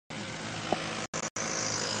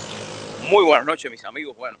Muy buenas noches, mis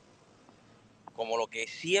amigos. Bueno, como lo que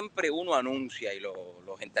siempre uno anuncia y los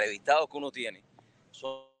entrevistados que uno tiene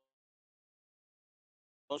son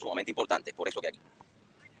sumamente importantes, por eso que aquí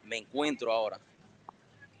me encuentro ahora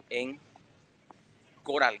en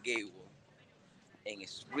Coral Gables, en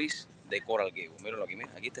Spritz de Coral Gables. Mírenlo aquí,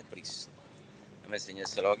 miren, aquí está Spritz. Déjame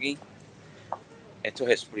enseñárselo aquí. Esto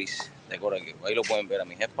es Spritz de Coral Gables. Ahí lo pueden ver a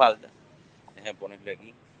mis espaldas. Déjenme ponerle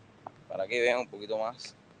aquí para que vean un poquito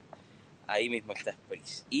más. Ahí mismo está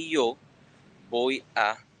Spritz. Y yo voy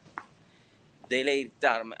a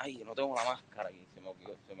deleitarme. Ay, yo no tengo la máscara aquí. Se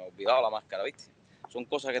me ha olvidado la máscara, ¿viste? Son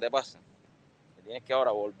cosas que te pasan. Que tienes que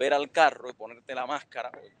ahora volver al carro y ponerte la máscara,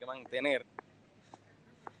 porque hay que mantener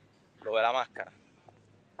lo de la máscara.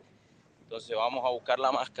 Entonces vamos a buscar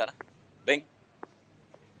la máscara. ¿Ven?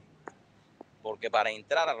 Porque para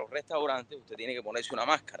entrar a los restaurantes usted tiene que ponerse una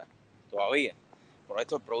máscara. Todavía. Por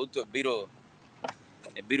esto el producto es virus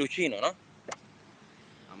chino, ¿no?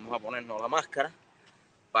 Vamos a ponernos la máscara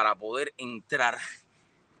para poder entrar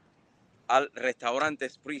al restaurante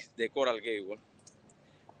Spritz de Coral Gables.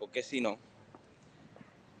 Porque si no,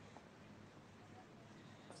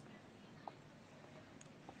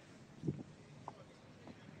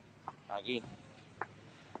 aquí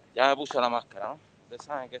ya me puse la máscara, ¿no? Ustedes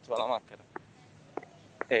saben que esto es la máscara.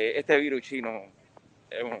 Este virus chino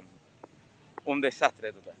es un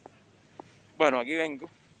desastre total. Bueno, aquí vengo,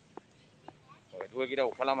 porque tuve que ir a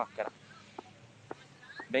buscar la máscara.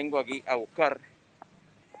 Vengo aquí a buscar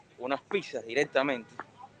unas pizzas directamente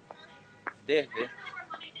desde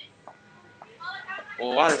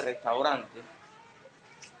o al restaurante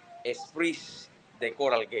Spritz de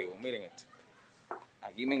Coral Gables. Miren esto.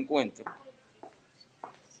 Aquí me encuentro a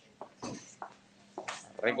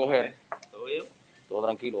recoger. ¿Todo bien? Todo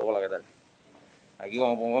tranquilo. Hola, ¿qué tal? Aquí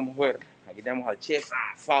vamos a ver. Aquí tenemos al chef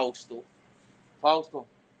Fausto. Fausto,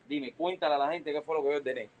 dime, cuéntale a la gente qué fue lo que yo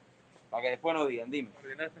ordené. Para que después nos digan, dime.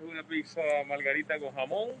 Ordenaste una pizza margarita con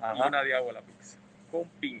jamón. Ajá. Y una de agua la pizza, con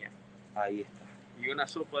piña. Ahí está. Y una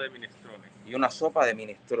sopa de minestrone. Y una sopa de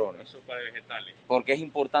minestrone. Una sopa de vegetales. Porque es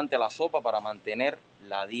importante la sopa para mantener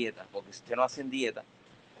la dieta. Porque si usted no hace dieta,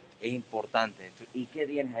 es importante. ¿Y qué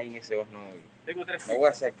tienes ahí en ese horno hoy? Tengo tres pizzas. Me voy a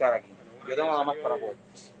acercar aquí. Yo tengo la máscara por.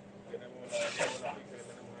 Tenemos la de agua la pizza que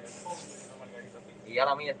tenemos ahí. Una margarita pizza. Y ya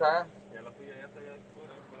la mía está. Ya la tuya ya está ya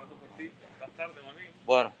esperando por ti. Estás tarde, mami.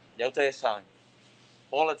 Bueno, ya ustedes saben.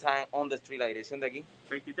 All the time on the street, la dirección de aquí.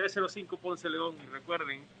 2305 Ponce León. Y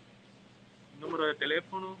recuerden, número de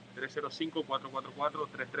teléfono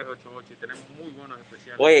 305-444-3388. Y tenemos muy buenos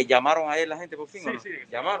especiales. Oye, ¿llamaron ayer la gente por fin? Sí, ¿o no? sí.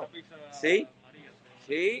 ¿Llamaron? ¿Sí? María,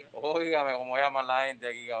 sí, óigame cómo llaman la gente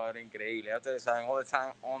aquí, cabrón, increíble. Ya ustedes saben, all the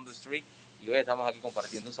time on the street. Y hoy estamos aquí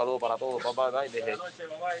compartiendo. Un saludo para todos, papá, desde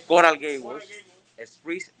Coral Gables,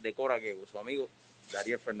 Spritz de Coral Gables, su amigo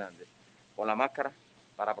Dariel Fernández, con la máscara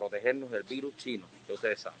para protegernos del virus chino, que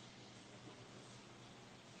ustedes saben.